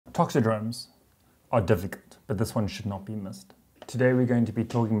Toxidromes are difficult, but this one should not be missed. Today we're going to be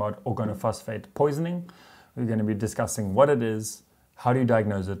talking about organophosphate poisoning. We're going to be discussing what it is, how do you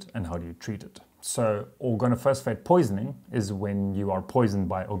diagnose it, and how do you treat it. So organophosphate poisoning is when you are poisoned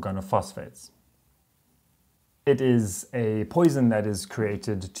by organophosphates. It is a poison that is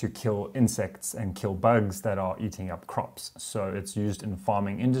created to kill insects and kill bugs that are eating up crops. So it's used in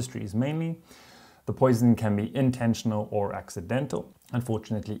farming industries mainly. The poison can be intentional or accidental.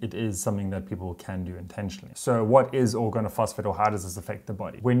 Unfortunately, it is something that people can do intentionally. So what is organophosphate, or how does this affect the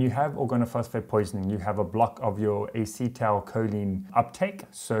body? When you have organophosphate poisoning, you have a block of your acetylcholine uptake.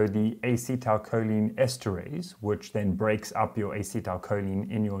 So the acetylcholine esterase, which then breaks up your acetylcholine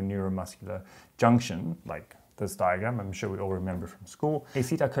in your neuromuscular junction, like this diagram, I'm sure we all remember from school.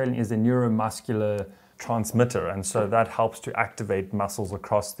 Acetylcholine is a neuromuscular transmitter, and so that helps to activate muscles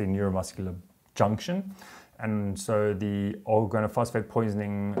across the neuromuscular junction. And so the organophosphate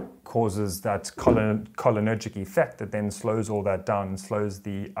poisoning causes that cholinergic effect that then slows all that down and slows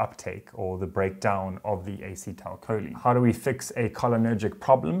the uptake or the breakdown of the acetylcholine. How do we fix a cholinergic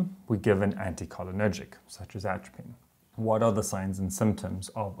problem? We give an anticholinergic, such as atropine. What are the signs and symptoms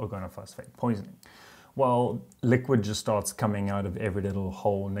of organophosphate poisoning? Well, liquid just starts coming out of every little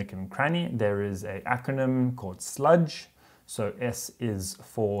hole, nick and cranny. There is an acronym called SLUDGE. So S is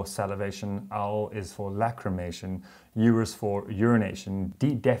for salivation, L is for lacrimation, U is for urination,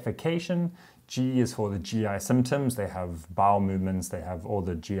 D defecation, G is for the GI symptoms. They have bowel movements, they have all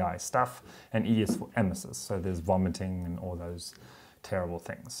the GI stuff, and E is for emesis. So there's vomiting and all those terrible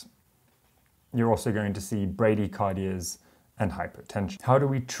things. You're also going to see bradycardias and hypertension. How do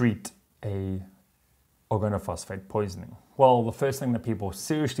we treat a organophosphate poisoning? Well, the first thing that people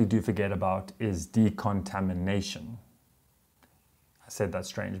seriously do forget about is decontamination. I said that's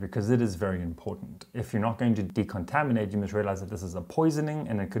strange because it is very important. If you're not going to decontaminate, you must realize that this is a poisoning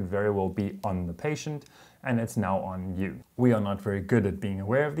and it could very well be on the patient, and it's now on you. We are not very good at being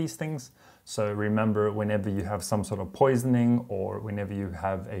aware of these things. So remember, whenever you have some sort of poisoning or whenever you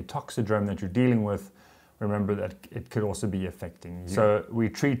have a toxidrome that you're dealing with, remember that it could also be affecting you. So we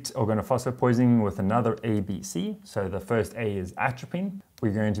treat organophosphate poisoning with another ABC. So the first A is atropine.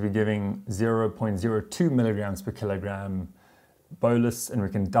 We're going to be giving 0.02 milligrams per kilogram bolus, and we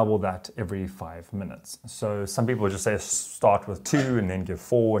can double that every 5 minutes. So some people just say start with 2 and then give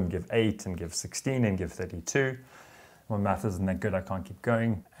 4 and give 8 and give 16 and give 32. My math isn't that good, I can't keep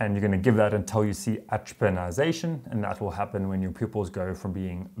going. And you're going to give that until you see atropinization, and that will happen when your pupils go from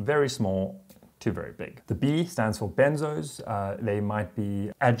being very small to very big. The B stands for benzos. They might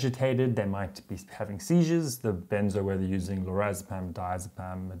be agitated, they might be having seizures. The benzo, whether using lorazepam,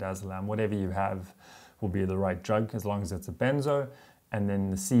 diazepam, midazolam, whatever you have, will be the right drug as long as it's a benzo. And then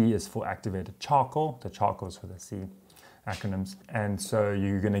the C is for activated charcoal. The charcoal is for the C acronyms. And so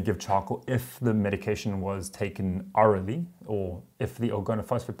you're going to give charcoal if the medication was taken orally, or if the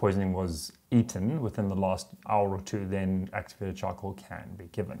organophosphate poisoning was eaten within the last hour or two, then activated charcoal can be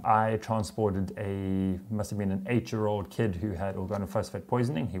given. I transported must have been an 8-year-old kid who had organophosphate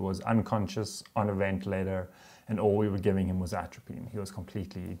poisoning. He was unconscious on a ventilator, and all we were giving him was atropine. He was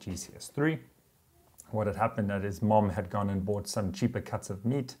completely GCS3. What had happened that his mom had gone and bought some cheaper cuts of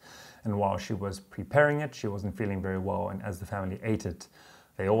meat, and while she was preparing it, she wasn't feeling very well, and as the family ate it,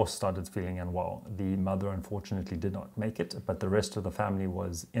 they all started feeling unwell. The mother unfortunately did not make it, but the rest of the family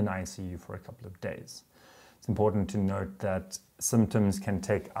was in ICU for a couple of days. It's important to note that symptoms can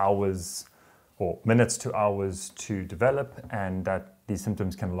take hours or minutes to hours to develop, and that these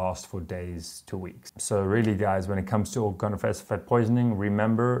symptoms can last for days to weeks. So really, guys, when it comes to organophosphate poisoning,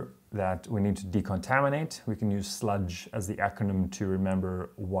 remember that we need to decontaminate. We can use SLUDGE as the acronym to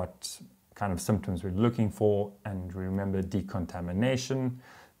remember what kind of symptoms we're looking for, and remember decontamination.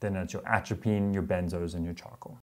 Then it's your atropine, your benzos, and your charcoal.